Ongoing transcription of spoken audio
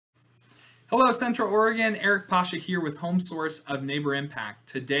Hello, Central Oregon. Eric Pasha here with Home Source of Neighbor Impact.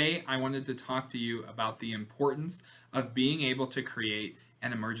 Today, I wanted to talk to you about the importance of being able to create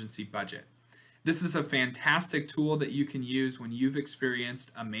an emergency budget. This is a fantastic tool that you can use when you've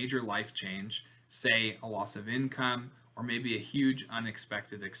experienced a major life change, say a loss of income, or maybe a huge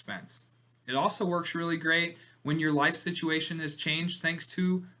unexpected expense. It also works really great when your life situation has changed thanks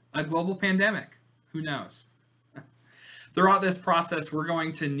to a global pandemic. Who knows? Throughout this process, we're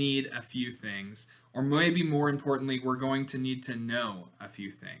going to need a few things, or maybe more importantly, we're going to need to know a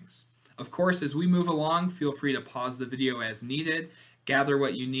few things. Of course, as we move along, feel free to pause the video as needed, gather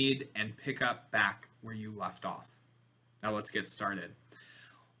what you need, and pick up back where you left off. Now let's get started.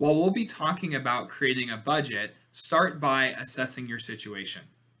 While we'll be talking about creating a budget, start by assessing your situation.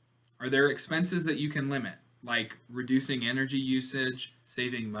 Are there expenses that you can limit, like reducing energy usage,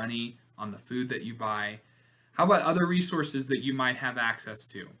 saving money on the food that you buy? How about other resources that you might have access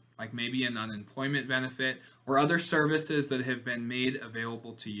to, like maybe an unemployment benefit or other services that have been made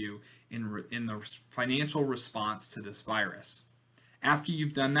available to you in the financial response to this virus? After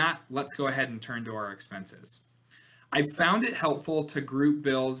you've done that, let's go ahead and turn to our expenses. I've found it helpful to group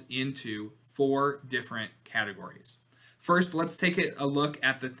bills into 4 different categories. First, let's take a look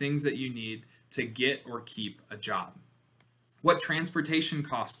at the things that you need to get or keep a job. What transportation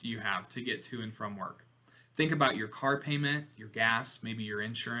costs do you have to get to and from work? Think about your car payment, your gas, maybe your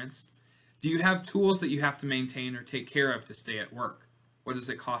insurance. Do you have tools that you have to maintain or take care of to stay at work? What does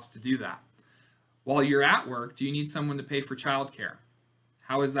it cost to do that? While you're at work, do you need someone to pay for childcare?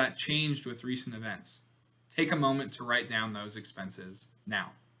 How has that changed with recent events? Take a moment to write down those expenses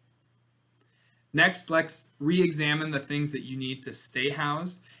now. Next, let's re-examine the things that you need to stay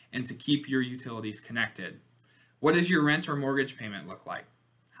housed and to keep your utilities connected. What does your rent or mortgage payment look like?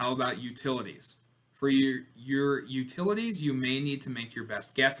 How about utilities? For your utilities, you may need to make your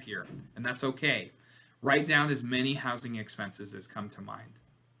best guess here, and that's okay. Write down as many housing expenses as come to mind.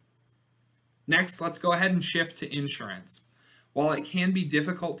 Next, let's go ahead and shift to insurance. While it can be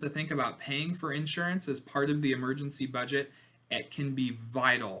difficult to think about paying for insurance as part of the emergency budget, it can be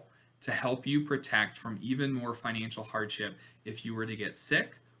vital to help you protect from even more financial hardship if you were to get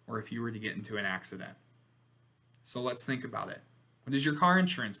sick or if you were to get into an accident. So let's think about it. What is your car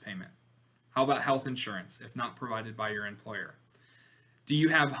insurance payment? How about health insurance, if not provided by your employer? Do you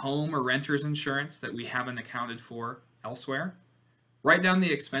have home or renter's insurance that we haven't accounted for elsewhere? Write down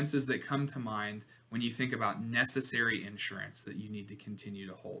the expenses that come to mind when you think about necessary insurance that you need to continue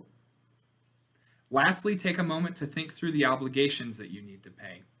to hold. Lastly, take a moment to think through the obligations that you need to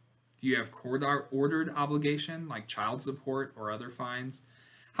pay. Do you have court-ordered obligation like child support or other fines?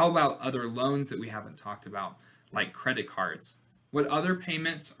 How about other loans that we haven't talked about, like credit cards? What other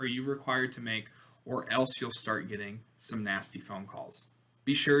payments are you required to make, or else you'll start getting some nasty phone calls?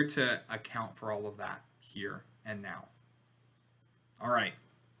 Be sure to account for all of that here and now. All right,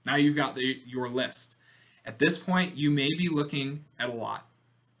 now you've got your list. At this point, you may be looking at a lot.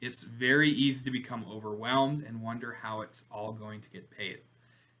 It's very easy to become overwhelmed and wonder how it's all going to get paid.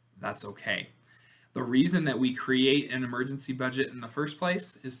 That's okay. The reason that we create an emergency budget in the first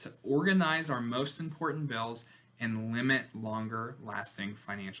place is to organize our most important bills and limit longer lasting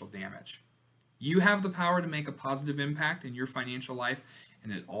financial damage. You have the power to make a positive impact in your financial life,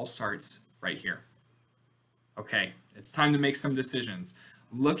 and it all starts right here. Okay, it's time to make some decisions.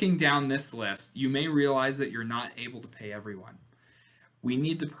 Looking down this list, you may realize that you're not able to pay everyone. We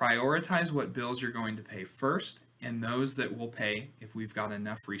need to prioritize what bills you're going to pay first and those that we'll pay if we've got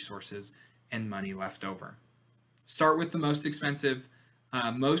enough resources and money left over. Start with the most expensive,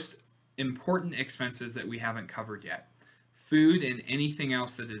 most important expenses that we haven't covered yet. Food and anything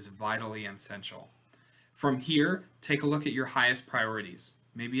else that is vitally essential. From here, take a look at your highest priorities.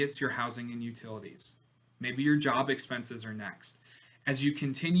 Maybe it's your housing and utilities. Maybe your job expenses are next. As you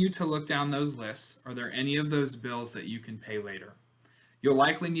continue to look down those lists, are there any of those bills that you can pay later? You'll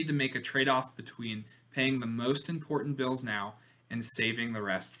likely need to make a trade-off between paying the most important bills now and saving the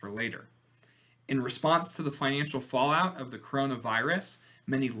rest for later. In response to the financial fallout of the coronavirus,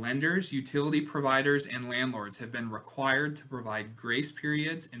 many lenders, utility providers, and landlords have been required to provide grace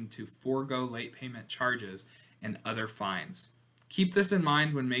periods and to forego late payment charges and other fines. Keep this in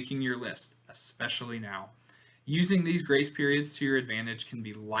mind when making your list, especially now. Using these grace periods to your advantage can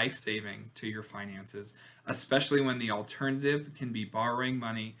be life-saving to your finances, especially when the alternative can be borrowing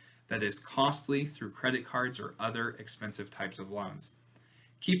money that is costly through credit cards or other expensive types of loans.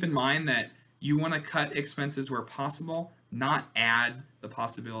 Keep in mind that you want to cut expenses where possible, not add the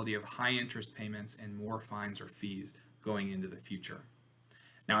possibility of high interest payments and more fines or fees going into the future.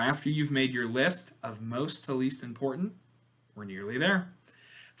 Now, after you've made your list of most to least important, we're nearly there.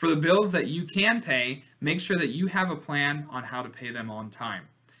 For the bills that you can pay, make sure that you have a plan on how to pay them on time.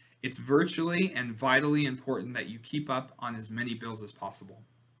 It's virtually and vitally important that you keep up on as many bills as possible.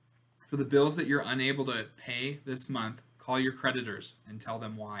 For the bills that you're unable to pay this month, call your creditors and tell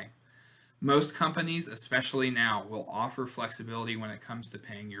them why. Most companies, especially now, will offer flexibility when it comes to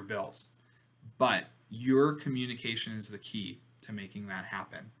paying your bills. But your communication is the key to making that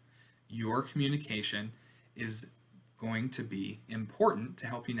happen. Your communication is going to be important to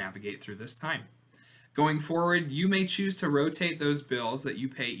help you navigate through this time. Going forward, you may choose to rotate those bills that you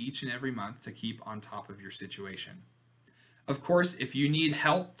pay each and every month to keep on top of your situation. Of course, if you need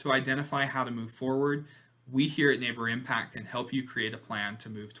help to identify how to move forward, we here at Neighbor Impact can help you create a plan to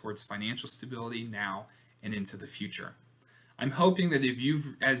move towards financial stability now and into the future. I'm hoping that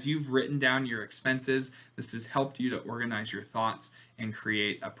as you've written down your expenses, this has helped you to organize your thoughts and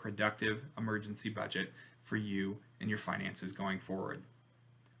create a productive emergency budget for you and your finances going forward.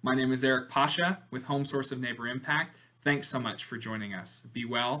 My name is Eric Pasha with Home Source of Neighbor Impact. Thanks so much for joining us. Be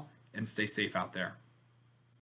well and stay safe out there.